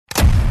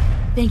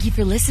Thank you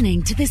for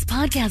listening to this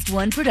Podcast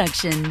One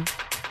production.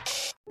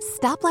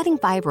 Stop letting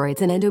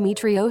fibroids and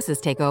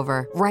endometriosis take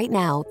over. Right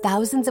now,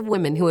 thousands of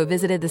women who have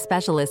visited the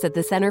specialists at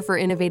the Center for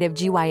Innovative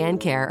GYN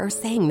Care are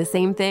saying the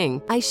same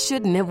thing. I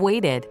shouldn't have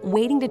waited.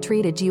 Waiting to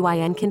treat a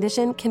GYN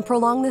condition can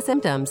prolong the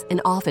symptoms and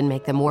often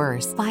make them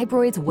worse.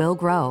 Fibroids will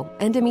grow.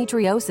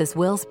 Endometriosis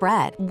will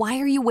spread. Why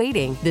are you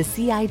waiting? The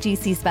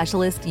CIGC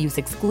specialists use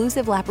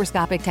exclusive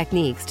laparoscopic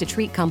techniques to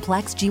treat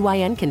complex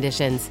GYN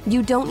conditions.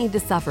 You don't need to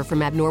suffer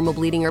from abnormal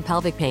bleeding or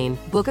pelvic pain.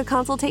 Book a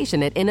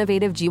consultation at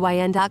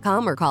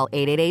innovativegyn.com or call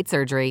 888-SURGERY.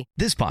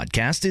 This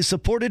podcast is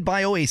supported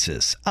by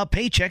Oasis, a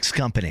Paychex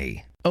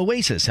company.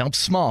 Oasis helps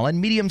small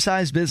and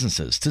medium-sized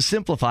businesses to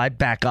simplify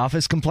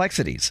back-office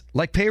complexities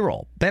like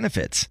payroll,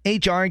 benefits,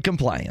 HR, and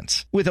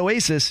compliance. With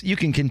Oasis, you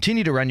can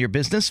continue to run your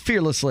business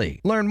fearlessly.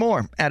 Learn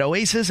more at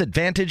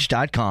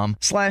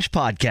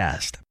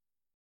oasisadvantage.com/podcast.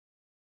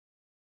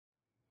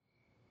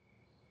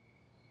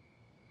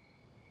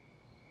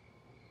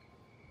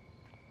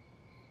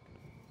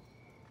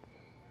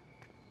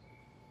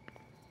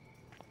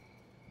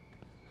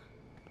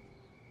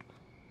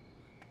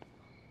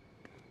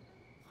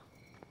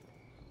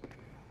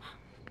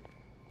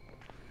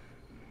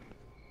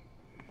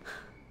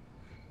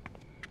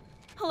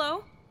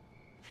 Hello?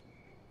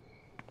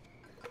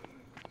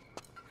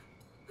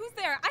 Who's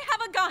there? I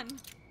have a gun!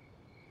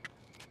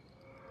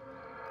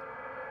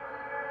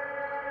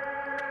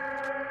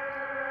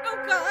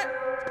 Oh, God!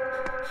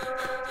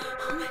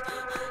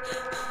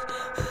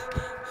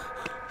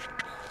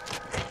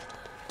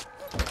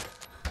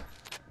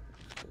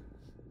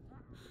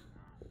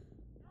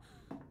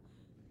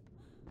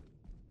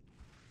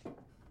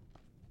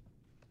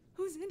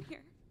 Who's in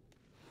here?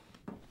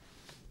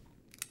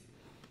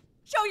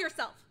 Show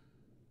yourself!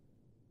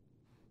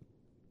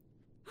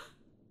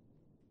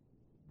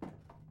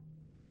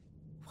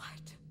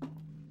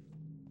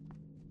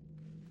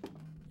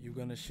 You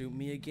gonna shoot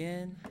me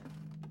again?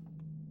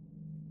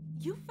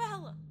 You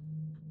fell.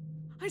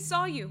 I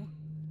saw you.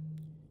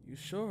 You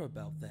sure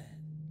about that?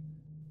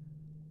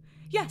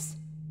 Yes.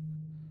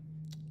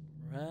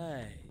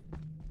 Right.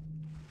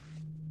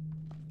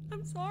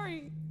 I'm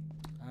sorry.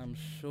 I'm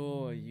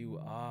sure you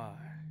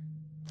are.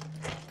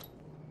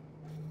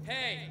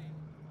 Hey!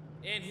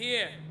 In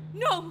here!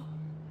 No!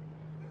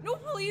 No,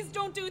 please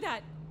don't do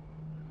that.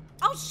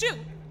 I'll shoot.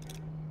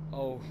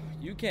 Oh,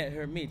 you can't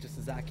hurt me just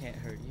as I can't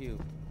hurt you.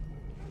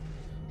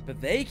 But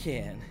they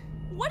can.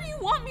 What do you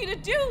want me to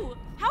do?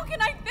 How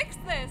can I fix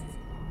this?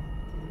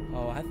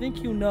 Oh, I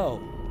think you know.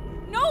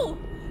 No,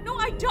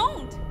 I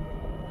don't.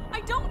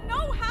 I don't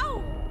know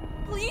how.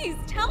 Please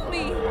tell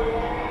me.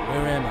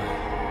 Where am I?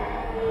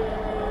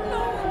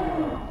 No.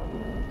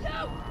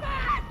 Too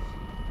fast.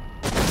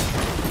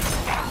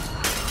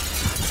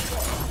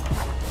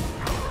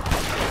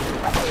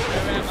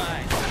 Where am I?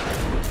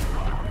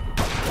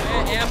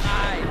 Where am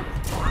I?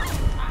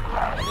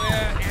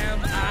 Where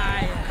am I?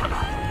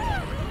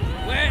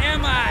 Where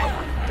am I?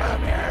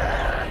 Come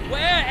here.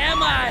 Where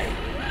am I?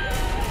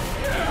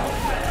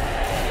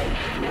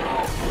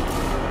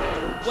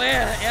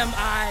 Where am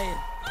I?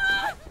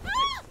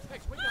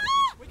 Hex, wake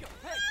up! Wake up!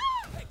 Hex!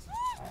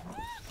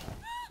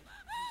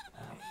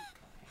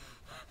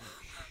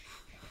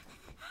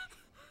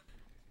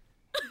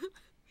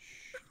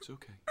 It's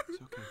okay.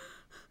 It's okay.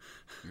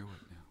 You're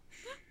awake now.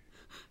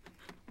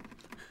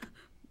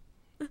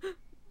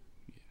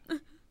 Yeah.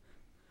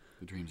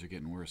 The dreams are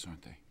getting worse,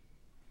 aren't they?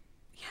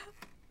 Yeah.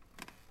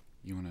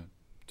 You want to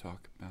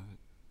talk about it?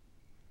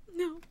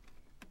 No.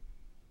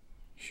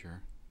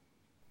 Sure.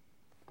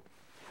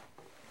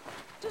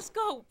 Just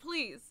go,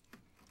 please.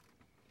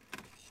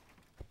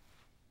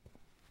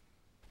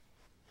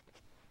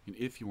 And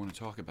if you want to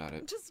talk about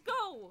it... Just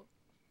go.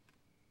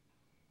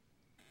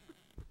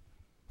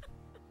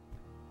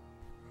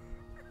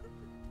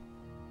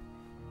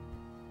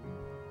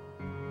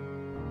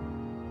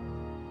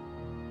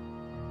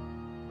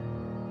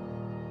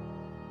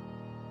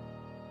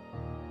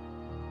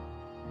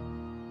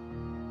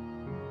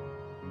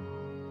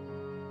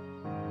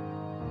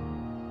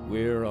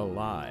 We're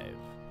Alive,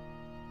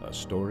 a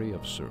story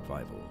of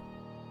survival.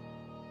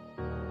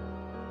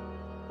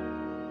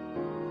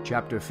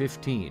 Chapter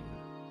 15.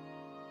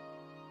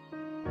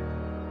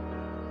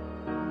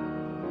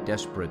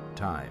 Desperate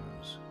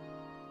Times.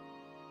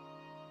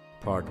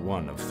 Part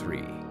 1 of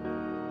 3.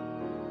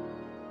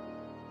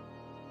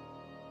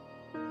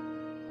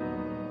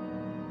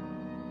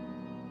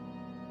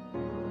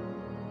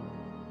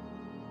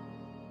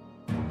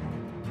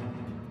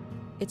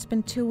 It's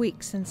been 2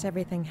 weeks since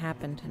everything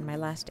happened and my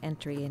last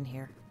entry in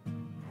here.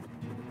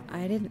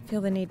 I didn't feel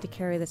the need to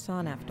carry this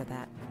on after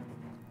that.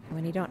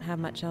 When you don't have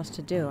much else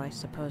to do, I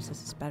suppose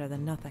this is better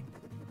than nothing.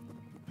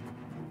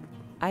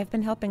 I've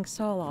been helping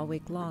Saul all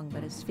week long,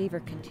 but his fever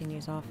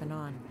continues off and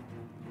on.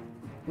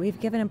 We've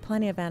given him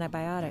plenty of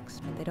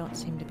antibiotics, but they don't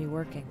seem to be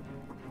working.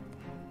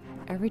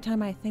 Every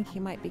time I think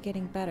he might be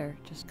getting better,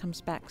 it just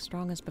comes back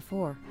strong as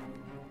before.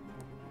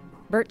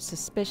 Bert's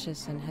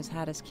suspicious and has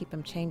had us keep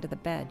him chained to the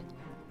bed.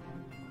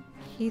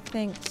 He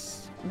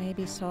thinks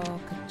maybe Saul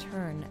could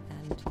turn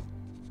and...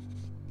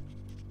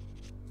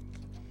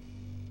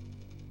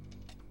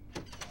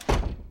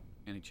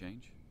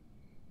 change?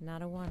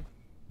 Not a one.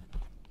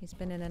 He's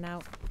been in and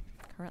out.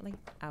 Currently,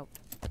 out.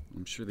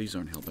 I'm sure these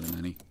aren't helping him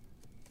any.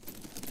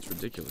 It's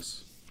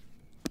ridiculous.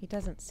 He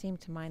doesn't seem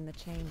to mind the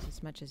change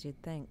as much as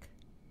you'd think.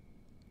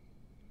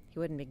 He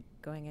wouldn't be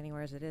going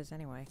anywhere as it is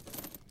anyway.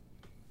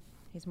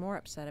 He's more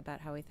upset about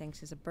how he thinks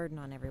he's a burden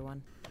on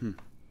everyone.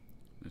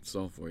 That's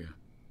all for you.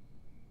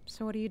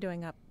 So what are you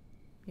doing up?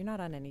 You're not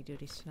on any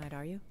duties tonight,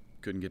 are you?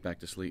 Couldn't get back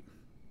to sleep.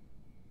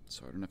 It's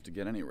hard enough to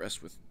get any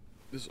rest with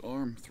this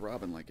arm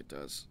throbbing like it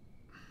does.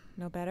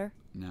 No better?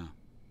 No,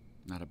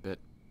 not a bit.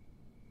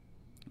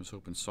 I was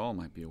hoping Saul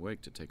might be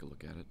awake to take a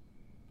look at it.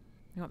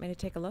 You want me to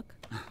take a look?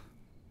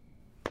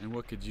 And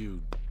what could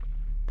you...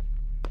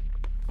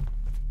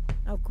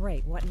 Oh,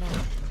 great. What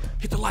now?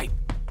 Hit the light!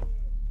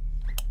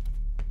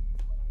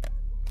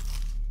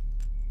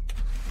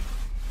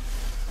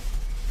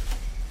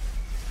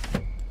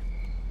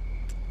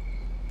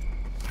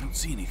 I don't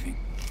see anything.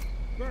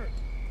 Bert,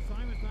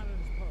 Simon's not at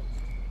his post.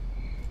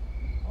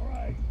 All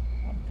right,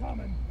 I'm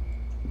coming.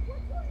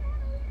 What's going on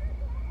over there?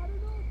 I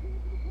don't know. Came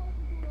to the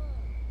parking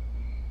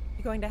garage.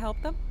 You going to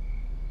help them?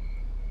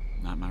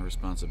 Not my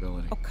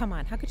responsibility. Oh, come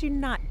on. How could you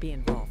not be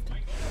involved?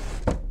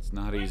 It's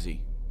not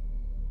easy.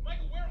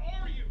 Michael, where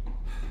are you?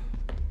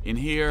 In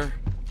here.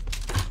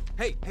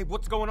 Hey,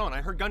 what's going on?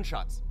 I heard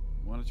gunshots.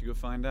 Why don't you go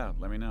find out?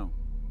 Let me know.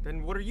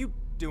 Then what are you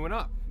doing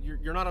up?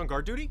 You're not on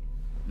guard duty?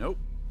 Nope.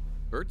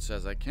 Bert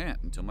says I can't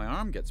until my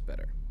arm gets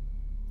better.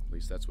 At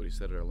least that's what he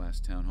said at our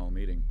last town hall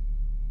meeting.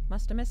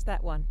 Must have missed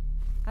that one.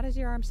 How does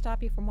your arm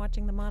stop you from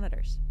watching the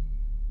monitors?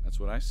 That's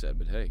what I said,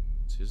 but hey,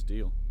 it's his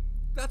deal.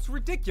 That's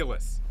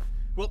ridiculous.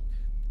 Well,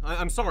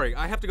 I'm sorry.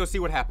 I have to go see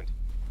what happened.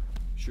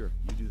 Sure,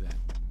 you do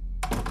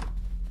that.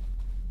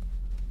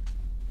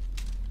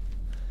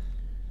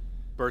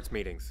 Bert's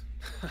meetings.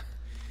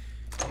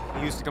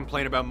 He used to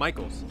complain about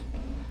Michael's.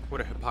 What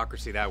a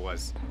hypocrisy that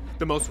was.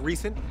 The most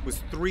recent was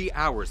 3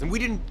 hours, and we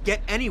didn't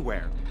get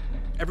anywhere.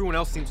 Everyone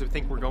else seems to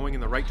think we're going in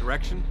the right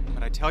direction,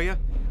 but I tell you,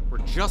 we're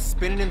just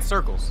spinning in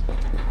circles.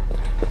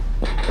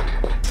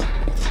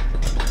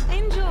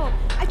 Angel,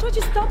 I told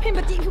you stop him,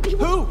 but he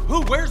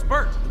Who? Where's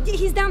Bert?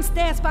 He's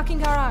downstairs, parking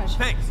garage.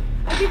 Thanks.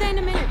 I'll be there in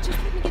a minute. Just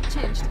let me get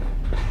changed.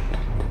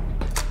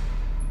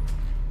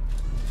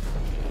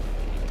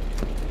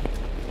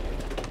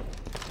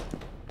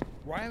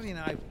 Riley and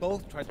I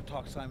both tried to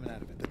talk Simon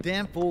out of it. The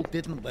damn fool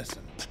didn't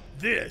listen.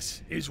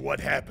 This is what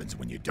happens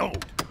when you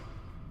don't.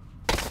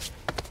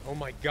 Oh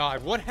my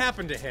God, what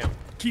happened to him?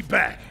 Keep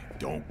back.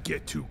 Don't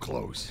get too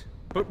close.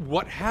 But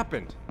what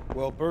happened?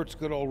 Well, Bert's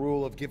good old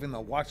rule of giving the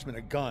watchman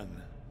a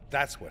gun.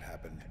 That's what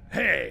happened.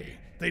 Hey,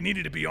 they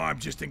needed to be armed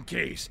just in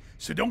case,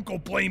 so don't go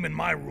blaming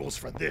my rules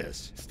for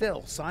this.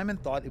 Still, Simon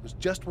thought it was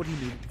just what he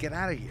needed to get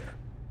out of here.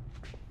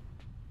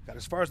 Got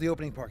as far as the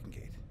opening parking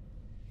gate.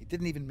 He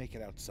didn't even make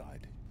it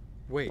outside.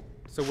 Wait,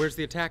 so where's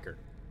the attacker?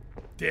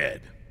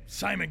 Dead.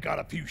 Simon got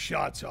a few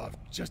shots off,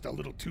 just a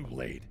little too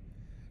late.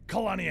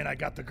 Kalani and I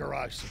got the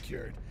garage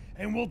secured,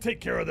 and we'll take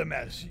care of the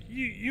mess.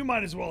 You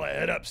might as well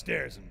head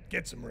upstairs and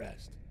get some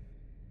rest.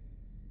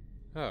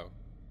 Oh.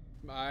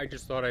 I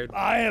just thought I'd...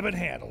 I have it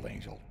handled,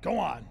 Angel. Go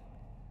on.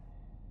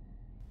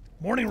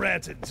 Morning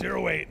rats at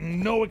 08,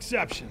 and no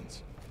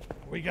exceptions.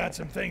 We got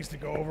some things to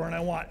go over, and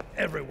I want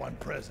everyone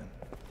present.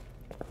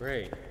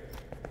 Great.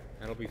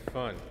 That'll be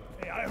fun.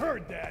 Hey, I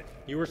heard that.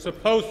 You were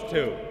supposed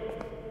to.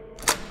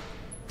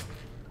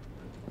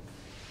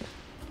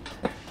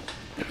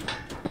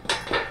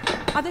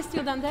 Are they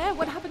still down there?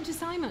 What happened to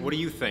Simon? What do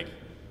you think?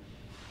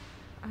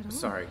 I don't know.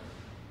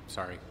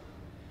 Sorry.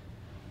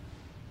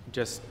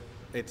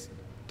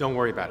 Don't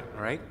worry about it,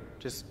 all right?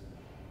 You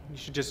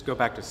should just go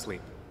back to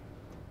sleep.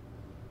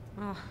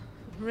 Oh,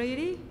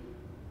 really?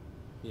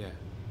 Yeah.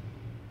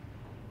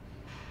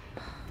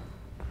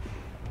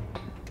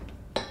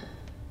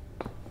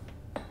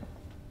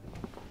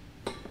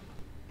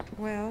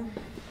 Well,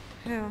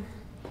 hell,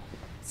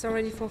 it's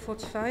already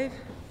 4:45.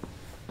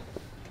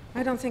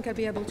 I don't think I'll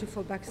be able to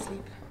fall back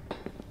asleep.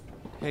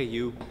 Hey,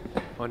 you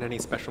on any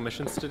special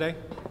missions today?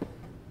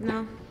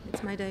 No,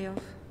 it's my day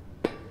off.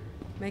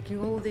 Making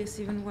all this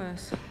even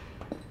worse.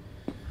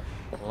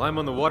 Well, I'm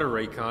on the water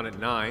recon at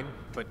 9,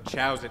 but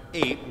Chow's at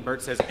 8, and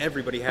Bert says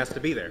everybody has to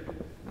be there.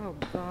 Oh,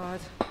 God.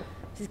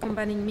 He's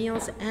combining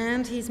meals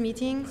and his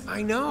meetings?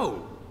 I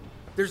know!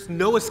 There's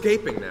no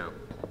escaping now.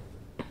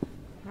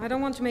 I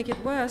don't want to make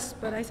it worse,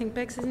 but I think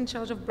Bex is in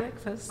charge of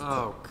breakfast.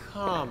 Oh,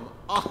 come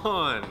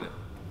on!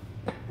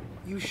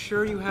 You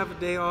sure you have a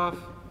day off?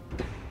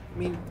 I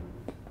mean,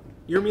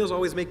 your meals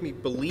always make me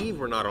believe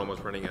we're not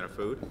almost running out of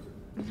food.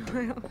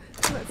 Well,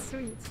 that's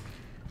sweet.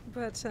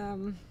 But,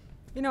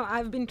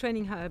 I've been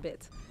training her a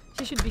bit.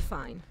 She should be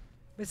fine.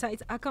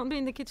 Besides, I can't be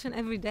in the kitchen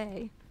every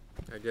day.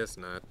 I guess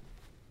not.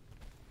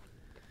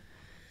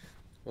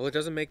 Well, it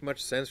doesn't make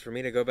much sense for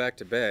me to go back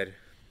to bed.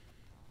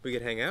 We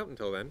could hang out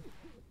until then.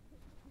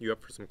 You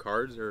up for some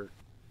cards or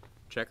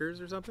checkers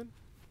or something?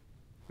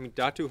 I mean,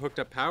 Datu hooked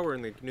up power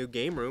in the new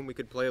game room. We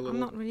could play a little... I'm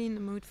not really in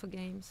the mood for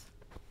games.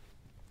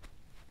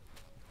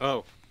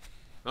 Oh.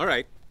 All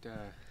right.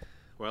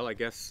 Well, I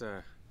guess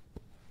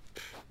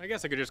I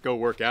guess I could just go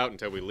work out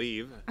until we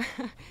leave.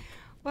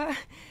 Well,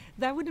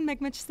 that wouldn't make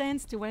much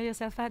sense to wear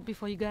yourself out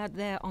before you go out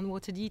there on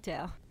water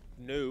detail.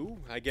 No,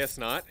 I guess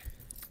not.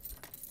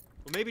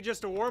 Well, maybe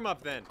just a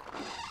warm-up then.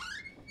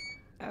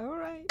 All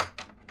right.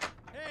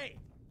 Hey,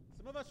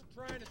 some of us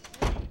are trying to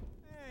sleep.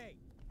 Hey,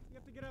 you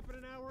have to get up in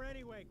an hour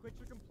anyway. Quit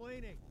your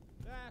complaining.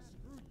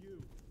 Screw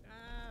you.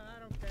 I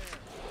don't care.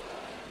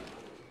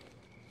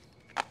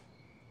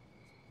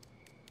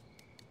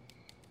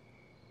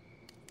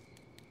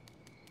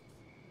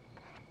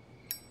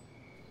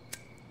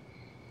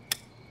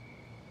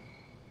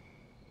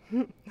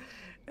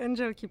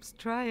 Angel keeps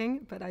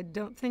trying, but I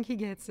don't think he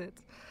gets it.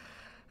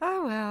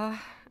 Oh well,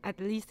 at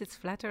least it's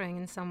flattering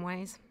in some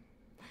ways.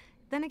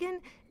 Then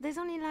again, there's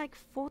only like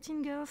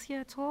 14 girls here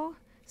at all,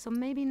 so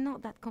maybe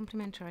not that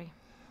complimentary.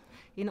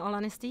 In all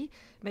honesty,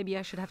 maybe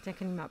I should have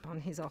taken him up on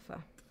his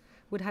offer.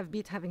 Would have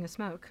beat having a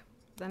smoke.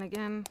 Then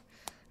again,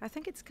 I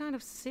think it's kind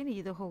of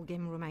silly, the whole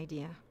game room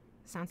idea.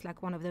 Sounds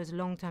like one of those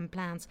long-term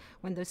plans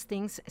when those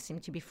things seem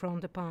to be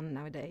frowned upon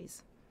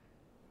nowadays.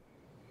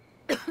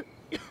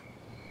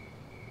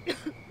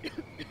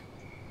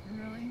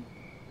 Really?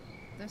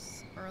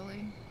 This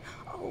early?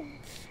 Oh,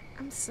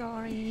 I'm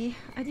sorry.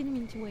 I didn't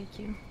mean to wake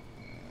you.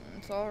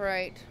 It's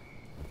alright.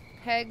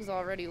 Peg's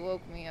already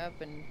woke me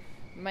up and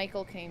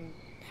Michael came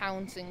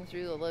pouncing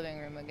through the living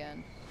room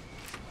again.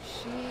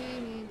 She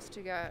needs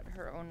to get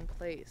her own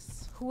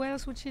place. Who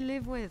else would she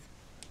live with?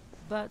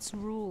 Bert's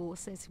rule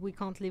says we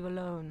can't live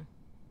alone.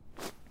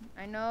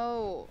 I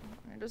know.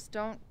 I just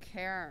don't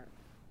care.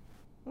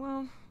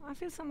 Well, I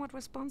feel somewhat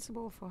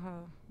responsible for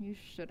her. You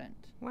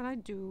shouldn't. Well, I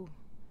do.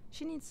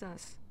 She needs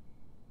us.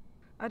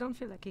 I don't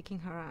feel like kicking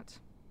her out.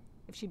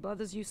 If she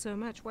bothers you so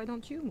much, why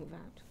don't you move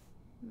out?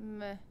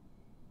 Meh.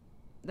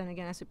 Then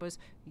again, I suppose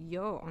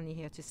you're only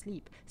here to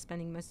sleep,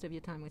 spending most of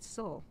your time with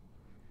Saul.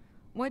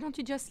 Why don't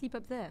you just sleep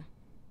up there?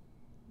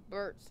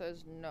 Bert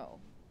says no.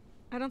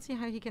 I don't see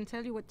how he can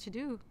tell you what to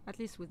do, at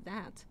least with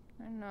that.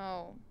 I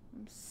know.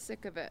 I'm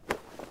sick of it.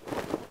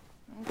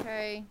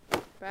 Okay,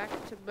 back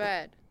to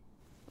bed.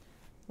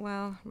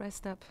 Well,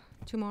 rest up.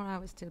 2 more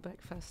hours till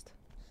breakfast.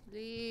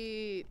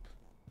 Sleep.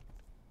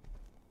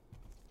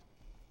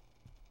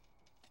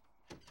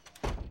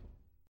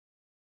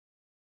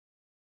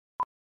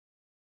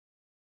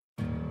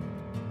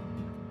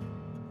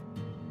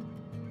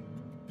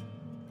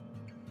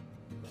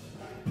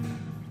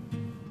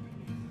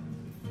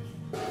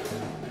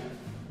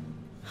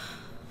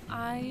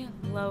 I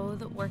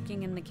loathe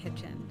working in the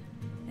kitchen.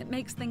 It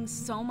makes things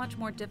so much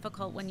more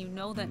difficult when you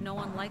know that no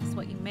one likes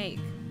what you make.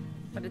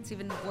 But it's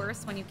even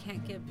worse when you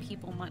can't give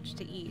people much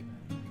to eat.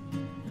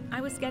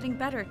 I was getting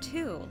better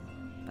too,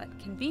 but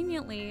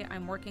conveniently,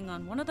 I'm working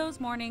on one of those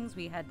mornings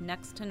we had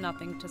next to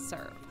nothing to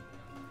serve.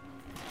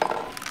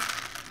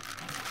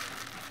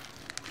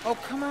 Oh,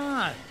 come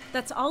on.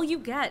 That's all you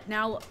get.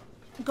 Now,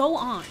 go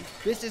on.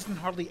 This isn't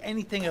hardly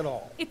anything at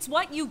all. It's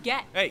what you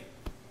get. Hey,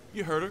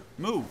 you heard her.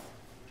 Move.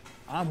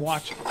 I'm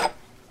watching,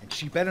 and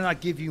she better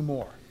not give you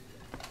more.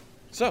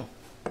 So,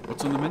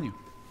 what's on the menu?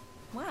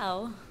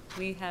 Well,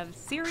 we have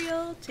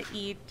cereal to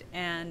eat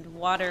and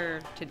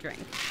water to drink.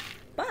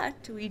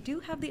 But we do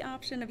have the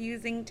option of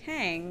using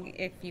Tang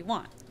if you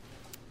want.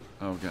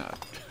 Oh, God.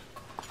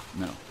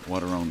 No,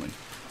 water only.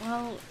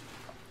 Well,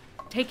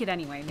 take it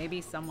anyway.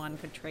 Maybe someone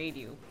could trade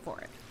you for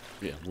it.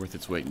 Yeah, worth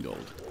its weight in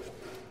gold.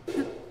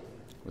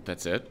 But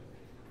that's it?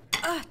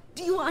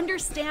 Do you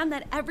understand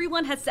that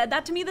everyone has said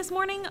that to me this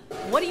morning?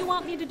 What do you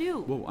want me to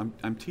do? Whoa,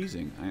 I'm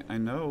teasing. I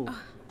know.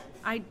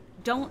 I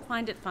don't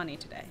find it funny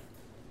today.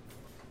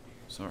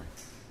 Sorry.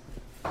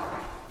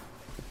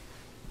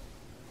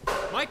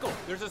 Michael,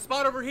 there's a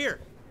spot over here.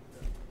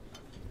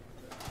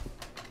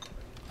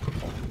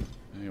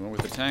 You went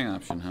with the Tang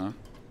option, huh?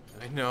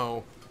 I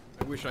know.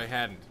 I wish I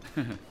hadn't.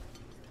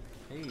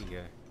 Hey,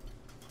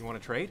 you want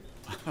to trade?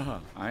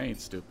 I ain't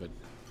stupid.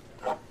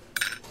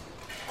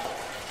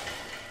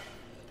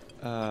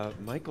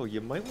 Michael,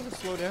 you might want to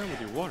slow down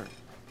with your water.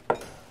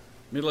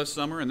 Middle of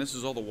summer and this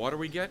is all the water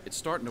we get? It's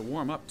starting to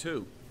warm up,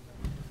 too.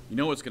 You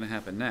know what's going to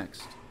happen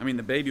next. I mean,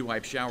 the baby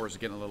wipe showers are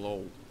getting a little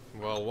old.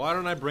 Well, why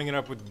don't I bring it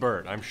up with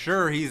Bert? I'm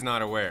sure he's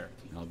not aware.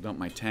 I'll dump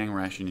my Tang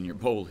ration in your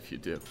bowl if you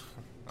do.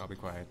 I'll be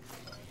quiet.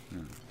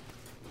 Yeah.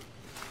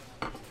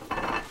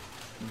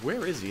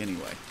 Where is he,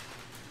 anyway?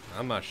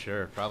 I'm not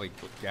sure. Probably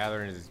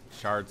gathering his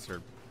charts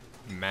or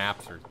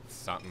maps or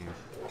something.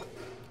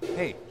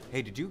 Hey,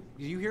 did you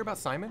hear about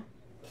Simon?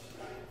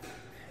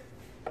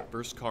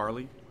 First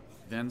Carly,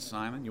 then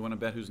Simon. You want to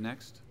bet who's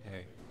next?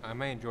 Hey, I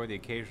may enjoy the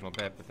occasional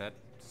bet, but that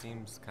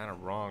seems kind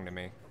of wrong to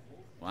me.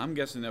 Well, I'm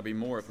guessing there'll be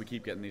more if we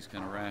keep getting these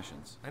kind of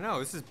rations. I know,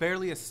 this is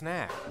barely a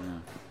snack. Yeah.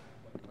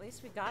 At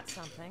least we got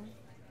something.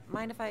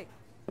 Mind if I...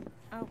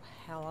 Oh,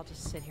 hell, I'll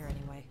just sit here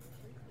anyway.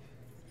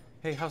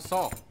 Hey, how's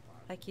Saul?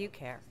 Like you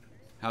care.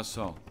 How's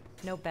Saul?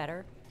 No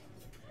better.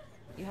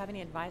 You have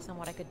any advice on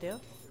what I could do?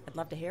 I'd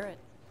love to hear it.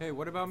 Hey,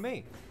 what about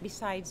me?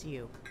 Besides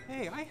you.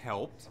 Hey, I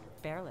helped.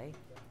 Barely.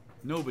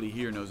 Nobody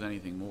here knows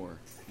anything more.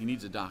 He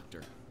needs a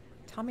doctor.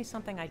 Tell me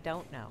something I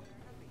don't know.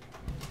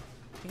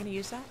 You gonna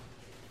use that?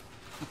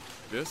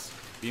 This?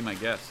 Be my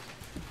guest.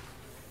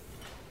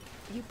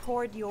 You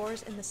poured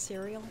yours in the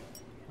cereal,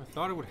 I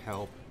thought it would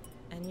help.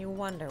 and you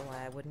wonder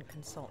why I wouldn't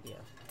consult you.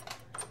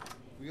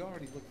 We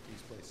already looked at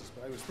these places,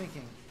 but I was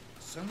thinking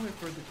somewhere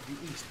further to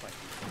the east might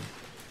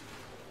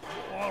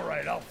be. All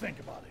right, I'll think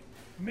about it.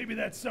 Maybe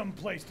that's some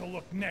place to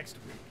look next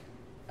week.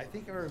 I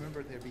think I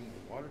remember there being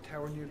a water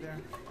tower near there.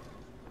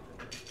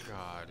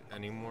 God,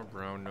 any more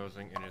brown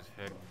nosing in his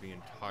head would be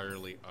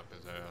entirely up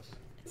his ass.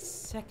 It's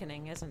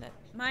sickening, isn't it?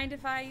 Mind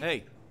if I...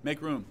 Hey,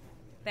 make room.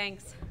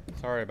 Thanks.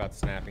 Sorry about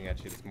snapping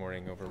at you this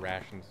morning over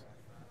rations.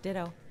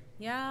 Ditto.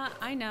 Yeah,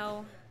 I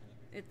know.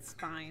 It's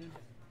fine.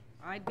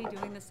 I'd be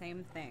doing the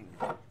same thing.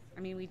 I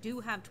mean, we do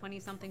have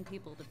 20-something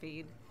people to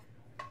feed.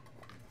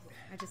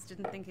 I just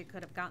didn't think it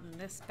could have gotten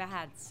this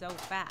bad so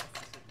fast.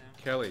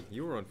 Kelly,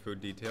 you were on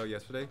food detail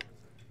yesterday.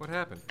 What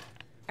happened?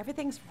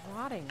 Everything's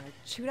rotting or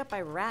chewed up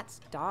by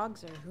rats,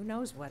 dogs, or who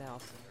knows what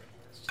else.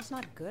 It's just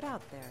not good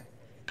out there.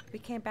 We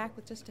came back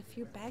with just a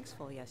few bags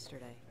full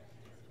yesterday.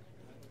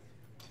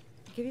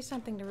 I'll give you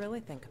something to really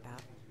think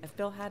about. If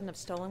Bill hadn't have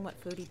stolen what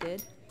food he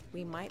did,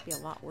 we might be a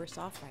lot worse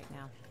off right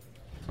now.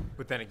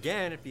 But then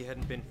again, if he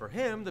hadn't been for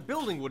him, the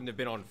building wouldn't have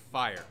been on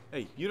fire.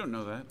 Hey, you don't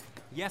know that.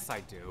 Yes, I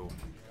do.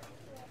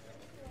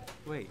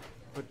 Wait,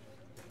 but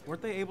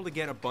weren't they able to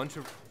get a bunch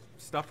of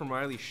stuff from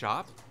Riley's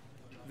shop?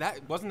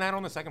 Wasn't that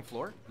on the second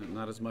floor?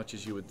 Not as much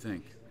as you would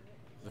think.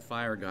 The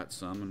fire got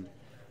some, and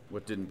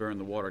what didn't burn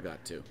the water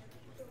got to.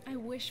 I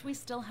wish we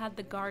still had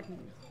the garden.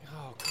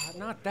 Oh, God,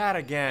 not that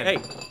again. Hey,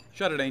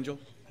 shut it, Angel.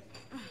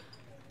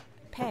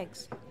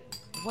 Pegs,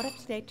 what if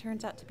today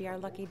turns out to be our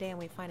lucky day and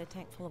we find a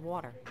tank full of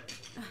water?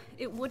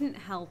 It wouldn't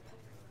help.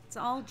 It's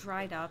all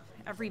dried up,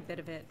 every bit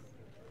of it.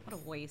 What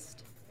a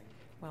waste.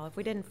 Well, if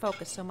we didn't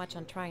focus so much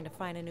on trying to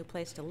find a new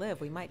place to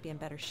live, we might be in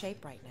better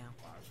shape right now.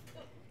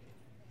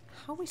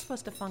 How are we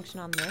supposed to function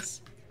on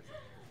this?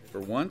 For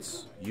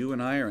once, you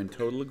and I are in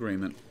total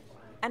agreement.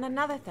 And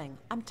another thing,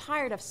 I'm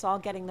tired of Saul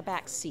getting the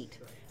back seat.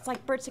 It's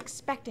like Bert's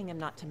expecting him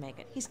not to make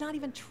it. He's not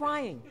even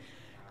trying.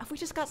 If we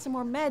just got some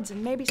more meds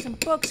and maybe some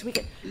books, we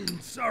could...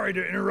 Sorry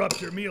to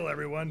interrupt your meal,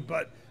 everyone,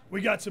 but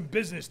we got some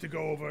business to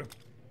go over.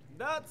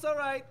 That's all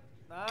right.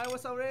 I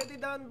was already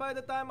done by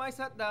the time I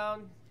sat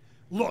down.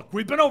 Look,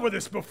 we've been over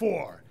this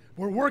before.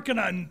 We're working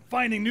on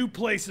finding new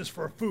places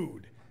for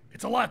food.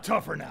 It's a lot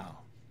tougher now.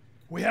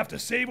 We have to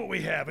save what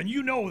we have, and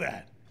you know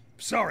that.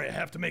 Sorry I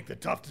have to make the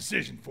tough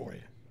decision for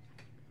you.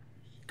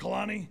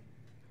 Kalani,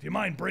 do you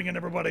mind bringing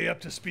everybody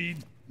up to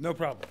speed? No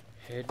problem.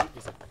 Head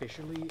is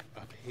officially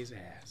up his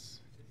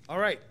ass. All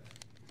right.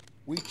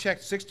 We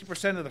checked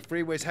 60% of the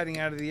freeways heading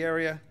out of the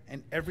area,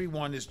 and every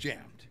one is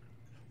jammed.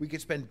 We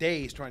could spend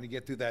days trying to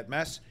get through that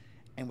mess,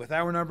 and with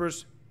our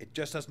numbers, it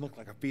just doesn't look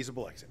like a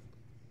feasible exit.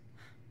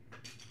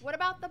 What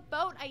about the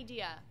boat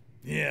idea?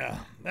 Yeah,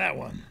 that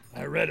one.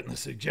 I read it in the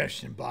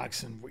suggestion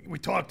box, and we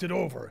talked it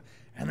over,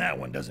 and that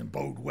one doesn't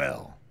bode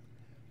well.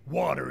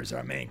 Water is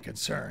our main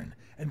concern,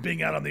 and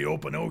being out on the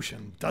open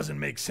ocean doesn't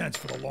make sense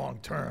for the long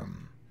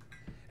term.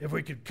 If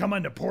we could come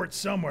into port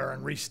somewhere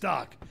and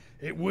restock,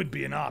 it would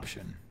be an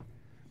option.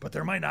 But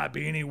there might not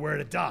be anywhere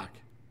to dock.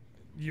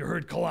 You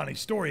heard Kalani's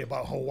story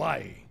about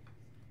Hawaii.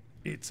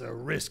 It's a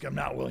risk I'm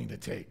not willing to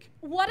take.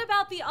 What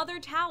about the other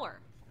tower?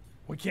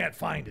 We can't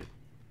find it.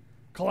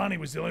 Kalani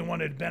was the only one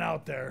that had been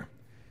out there,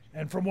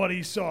 and from what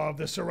he saw of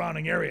the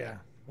surrounding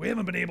area, we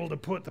haven't been able to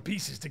put the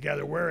pieces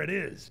together where it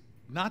is.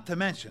 Not to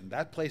mention,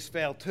 that place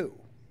failed too.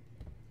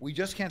 We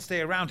just can't stay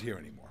around here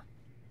anymore.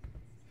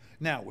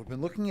 Now, we've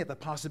been looking at the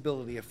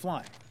possibility of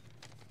flying.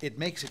 It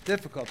makes it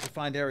difficult to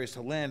find areas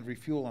to land,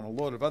 refuel, and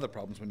a load of other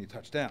problems when you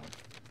touch down.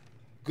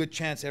 Good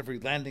chance every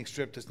landing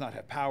strip does not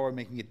have power,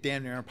 making it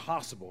damn near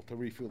impossible to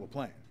refuel a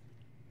plane.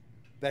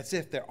 That's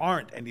if there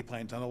aren't any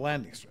planes on the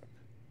landing strip.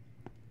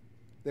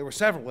 There were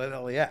several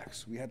at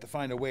LAX. We had to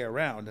find a way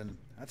around, and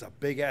that's a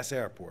big-ass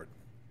airport.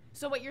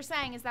 So what you're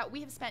saying is that we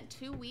have spent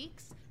 2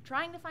 weeks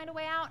trying to find a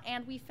way out,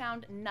 and we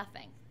found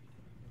nothing.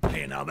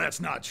 Hey, now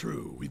that's not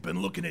true. We've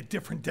been looking at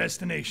different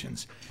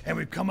destinations, and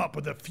we've come up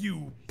with a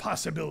few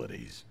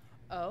possibilities.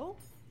 Oh?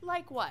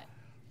 Like what?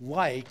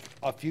 Like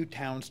a few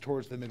towns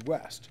towards the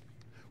Midwest.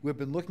 We've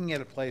been looking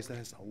at a place that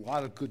has a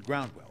lot of good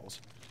ground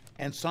wells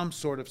and some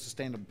sort of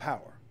sustainable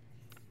power.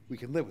 We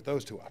can live with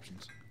those two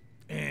options.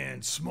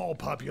 And small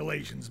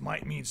populations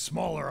might mean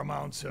smaller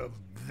amounts of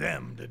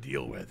them to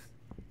deal with.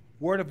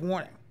 Word of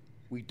warning,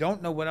 we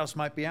don't know what else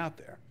might be out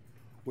there.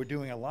 We're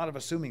doing a lot of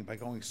assuming by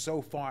going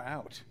so far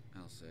out.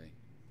 I'll say.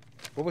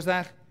 What was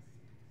that?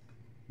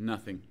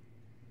 Nothing.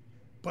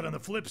 But on the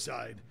flip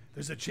side,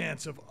 there's a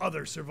chance of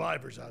other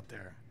survivors out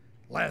there.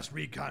 Last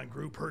recon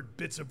group heard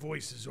bits of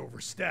voices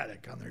over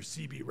static on their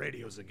CB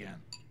radios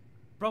again.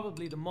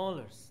 Probably the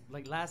Maulers,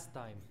 like last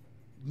time.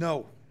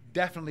 No,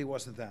 definitely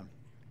wasn't them.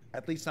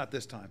 At least not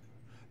this time.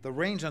 The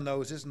range on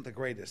those isn't the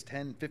greatest,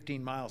 10,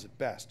 15 miles at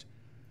best.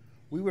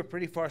 We were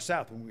pretty far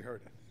south when we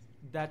heard it.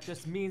 That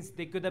just means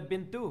they could have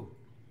been too.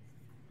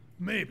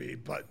 Maybe,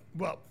 but,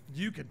 well,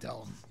 you could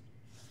tell them.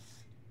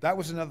 That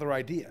was another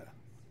idea.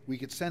 We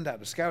could send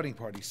out a scouting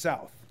party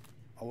south.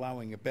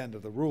 allowing a bend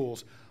of the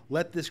rules,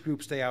 let this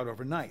group stay out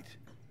overnight.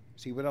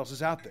 See what else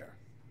is out there.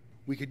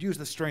 We could use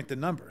the strength in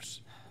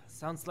numbers.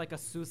 Sounds like a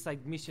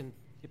suicide mission,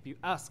 if you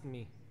ask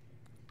me.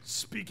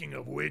 Speaking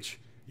of which,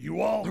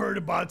 you all heard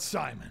about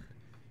Simon.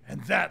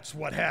 And that's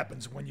what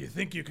happens when you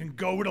think you can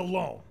go it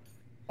alone.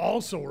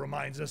 Also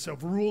reminds us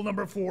of rule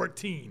number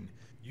 14.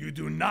 You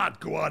do not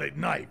go out at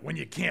night when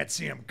you can't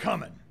see him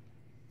coming.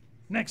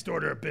 Next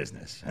order of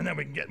business, and then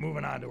we can get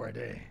moving on to our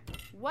day.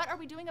 What are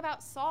we doing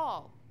about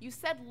Saul? You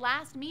said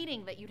last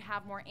meeting that you'd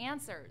have more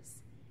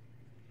answers.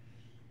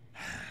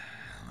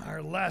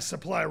 Our last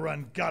supply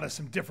run got us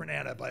some different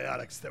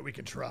antibiotics that we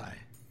can try.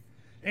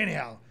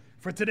 Anyhow,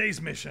 for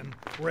today's mission,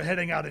 we're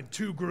heading out in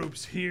 2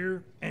 groups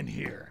here and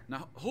here.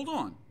 Now, hold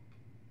on.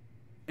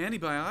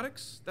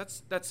 Antibiotics?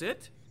 That's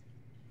it?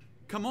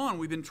 Come on,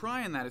 we've been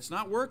trying that. It's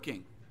not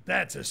working.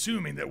 That's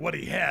assuming that what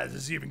he has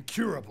is even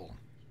curable.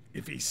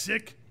 If he's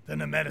sick, then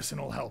the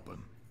medicine will help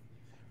him.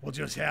 We'll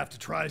just have to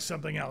try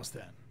something else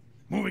then.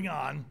 Moving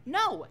on.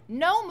 No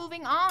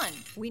moving on.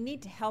 We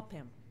need to help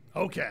him.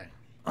 Okay,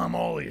 I'm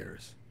all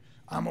ears.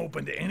 I'm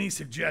open to any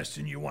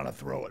suggestion you want to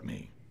throw at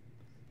me.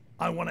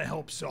 I want to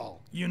help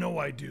Saul. You know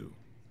I do.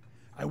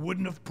 I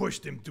wouldn't have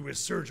pushed him through his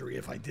surgery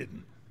if I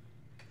didn't.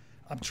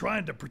 I'm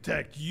trying to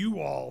protect you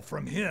all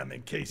from him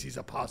in case he's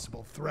a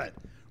possible threat,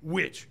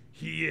 which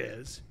he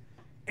is,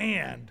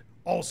 and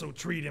also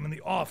treat him in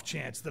the off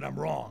chance that I'm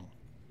wrong.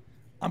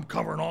 I'm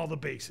covering all the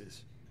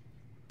bases.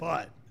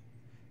 But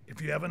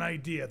if you have an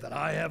idea that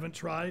I haven't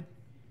tried,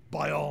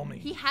 by all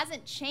means. He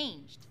hasn't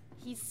changed.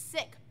 He's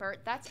sick, Bert,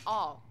 that's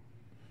all.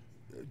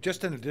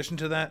 Just in addition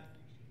to that,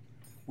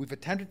 we've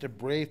attempted to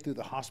brave through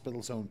the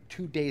hospital zone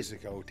 2 days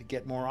ago to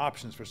get more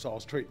options for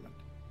Saul's treatment.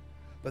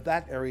 But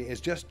that area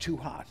is just too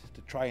hot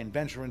to try and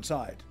venture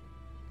inside.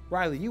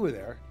 Riley, you were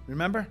there,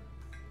 remember?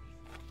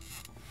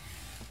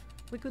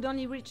 We could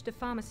only reach the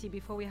pharmacy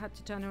before we had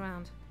to turn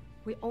around.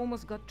 We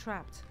almost got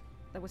trapped.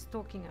 That was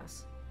stalking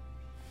us.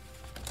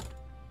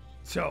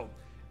 So,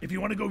 if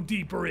you want to go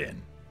deeper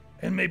in,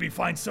 and maybe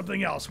find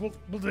something else, well,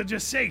 then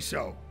just say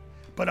so.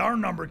 But our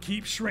number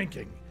keeps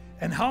shrinking,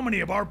 and how many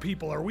of our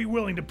people are we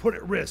willing to put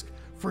at risk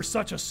for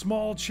such a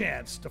small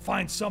chance to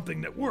find something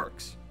that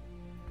works?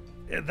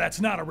 That's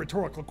not a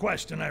rhetorical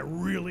question. I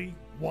really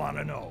want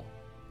to know.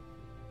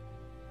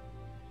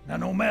 Now,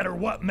 no matter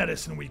what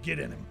medicine we get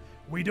in him,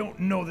 we don't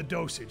know the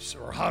dosage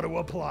or how to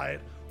apply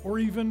it or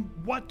even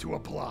what to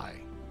apply.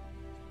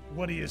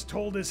 What he has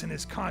told us in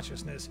his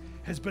consciousness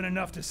has been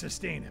enough to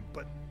sustain him,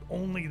 but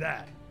only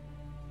that.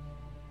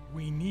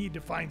 We need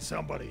to find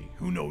somebody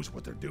who knows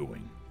what they're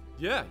doing.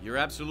 Yeah, you're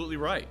absolutely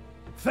right.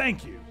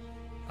 Thank you.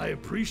 I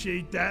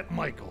appreciate that,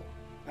 Michael.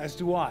 As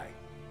do I.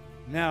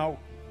 Now,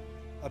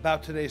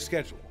 about today's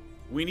schedule.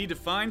 We need to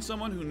find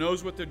someone who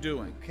knows what they're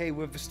doing. Okay,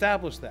 we've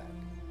established that.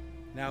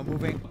 Now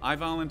moving. I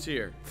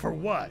volunteer. For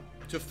what?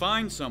 To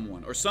find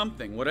someone or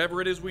something, whatever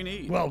it is we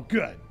need. Well,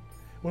 good.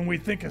 When we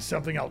think of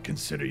something, I'll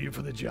consider you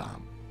for the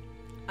job.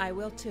 I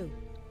will too.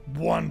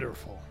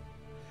 Wonderful.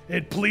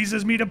 It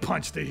pleases me to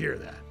punch to hear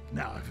that.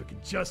 Now, if we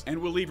could just... And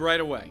we'll leave right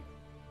away.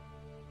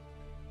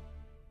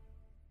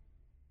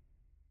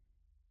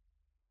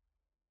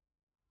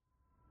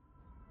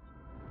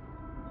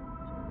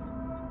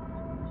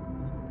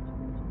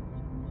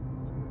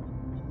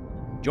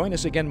 Join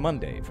us again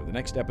Monday for the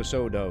next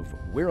episode of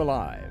We're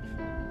Alive.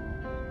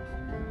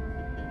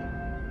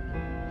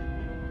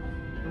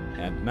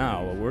 And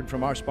now, a word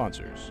from our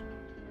sponsors.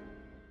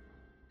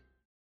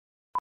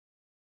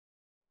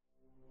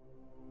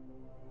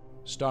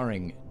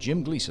 Starring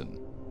Jim Gleason,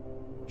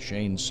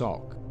 Shane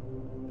Salk,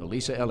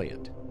 Elisa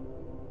Elliott,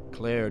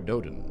 Claire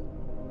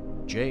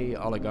Doden, Jay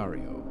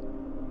Oligario,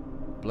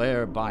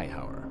 Blair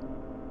Byhauer,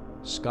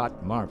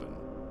 Scott Marvin,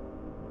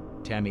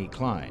 Tammy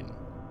Klein,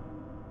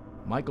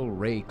 Michael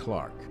Ray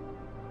Clark,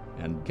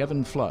 and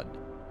Kevin Flood.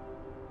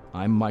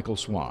 I'm Michael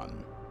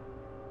Swan.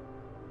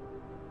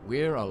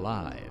 We're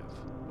Alive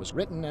was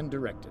written and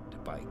directed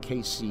by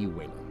K.C.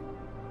 Wayland.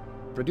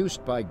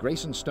 Produced by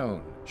Grayson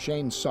Stone,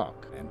 Shane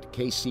Salk, and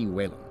K.C.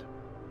 Wayland.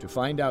 To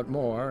find out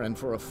more and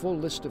for a full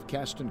list of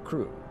cast and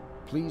crew,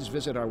 please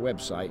visit our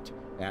website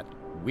at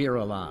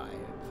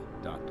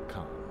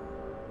we'realive.com.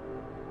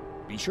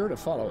 Be sure to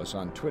follow us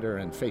on Twitter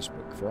and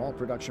Facebook for all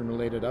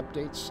production-related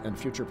updates and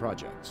future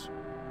projects.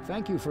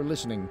 Thank you for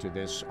listening to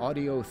this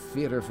audio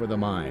theater for the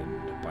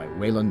mind by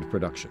Wayland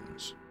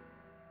Productions.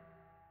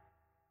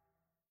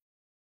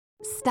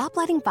 Stop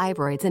letting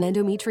fibroids and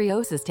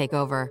endometriosis take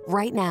over.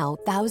 Right now,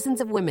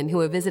 thousands of women who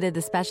have visited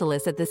the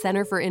specialists at the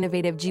Center for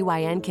Innovative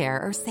GYN Care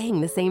are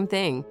saying the same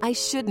thing. I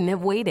shouldn't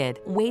have waited.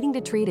 Waiting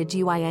to treat a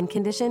GYN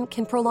condition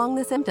can prolong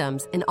the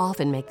symptoms and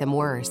often make them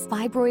worse.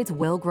 Fibroids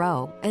will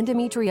grow.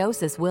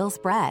 Endometriosis will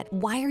spread.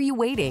 Why are you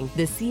waiting?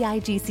 The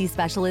CIGC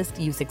specialists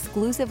use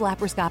exclusive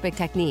laparoscopic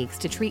techniques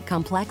to treat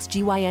complex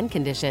GYN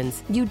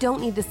conditions. You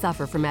don't need to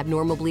suffer from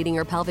abnormal bleeding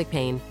or pelvic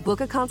pain.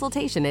 Book a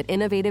consultation at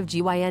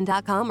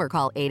innovativegyn.com or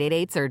call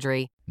 888-SURGERY.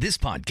 This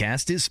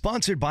podcast is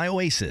sponsored by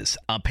Oasis,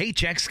 a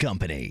Paychex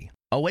company.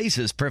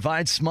 Oasis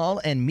provides small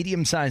and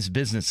medium-sized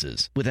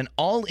businesses with an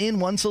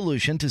all-in-one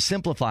solution to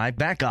simplify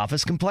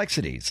back-office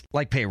complexities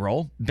like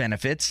payroll,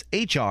 benefits,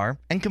 HR,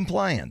 and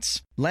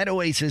compliance. Let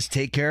Oasis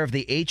take care of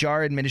the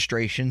HR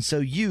administration so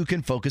you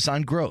can focus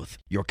on growth,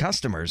 your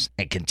customers,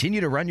 and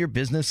continue to run your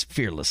business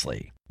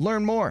fearlessly.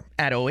 Learn more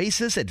at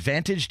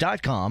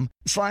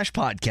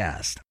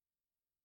oasisadvantage.com/podcast.